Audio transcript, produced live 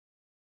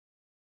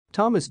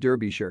Thomas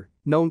Derbyshire,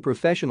 known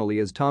professionally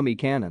as Tommy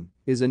Cannon,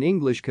 is an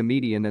English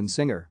comedian and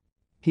singer.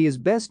 He is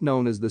best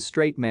known as the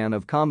straight man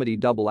of comedy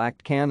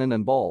double-act Cannon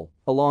and Ball,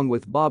 along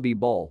with Bobby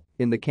Ball,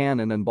 in The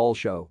Cannon and Ball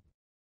Show.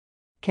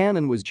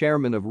 Cannon was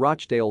chairman of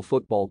Rochdale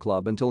Football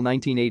Club until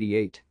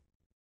 1988.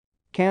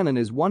 Cannon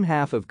is one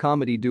half of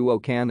comedy duo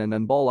Cannon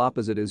and Ball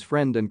opposite his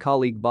friend and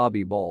colleague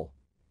Bobby Ball.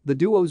 The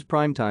duo's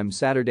primetime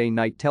Saturday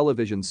night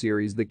television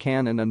series The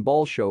Cannon and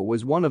Ball Show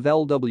was one of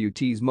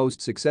LWT's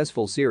most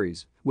successful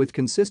series, with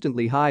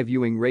consistently high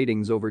viewing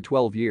ratings over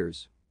 12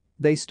 years.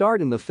 They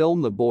starred in the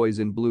film The Boys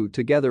in Blue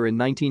together in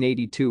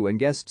 1982 and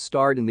guest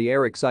starred in the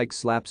Eric Sykes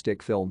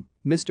slapstick film,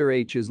 Mr.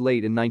 H is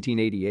Late in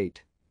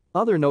 1988.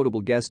 Other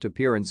notable guest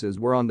appearances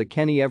were on The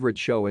Kenny Everett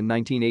Show in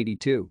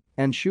 1982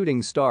 and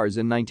Shooting Stars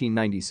in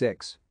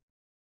 1996.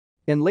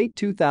 In late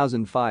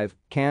 2005,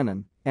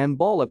 Cannon and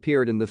Ball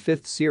appeared in the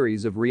fifth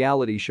series of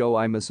reality show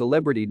I'm a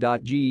Celebrity.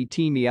 Get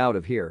Me Out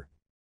of Here.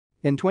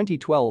 In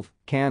 2012,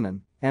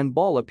 Cannon and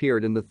Ball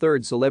appeared in the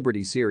third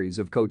celebrity series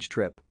of Coach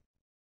Trip.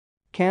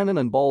 Cannon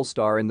and Ball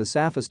star in the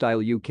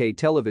Safa-style UK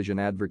television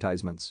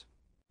advertisements.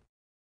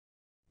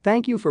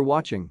 Thank you for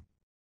watching.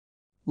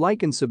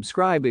 Like and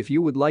subscribe if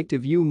you would like to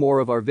view more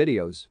of our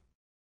videos.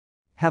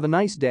 Have a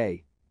nice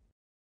day.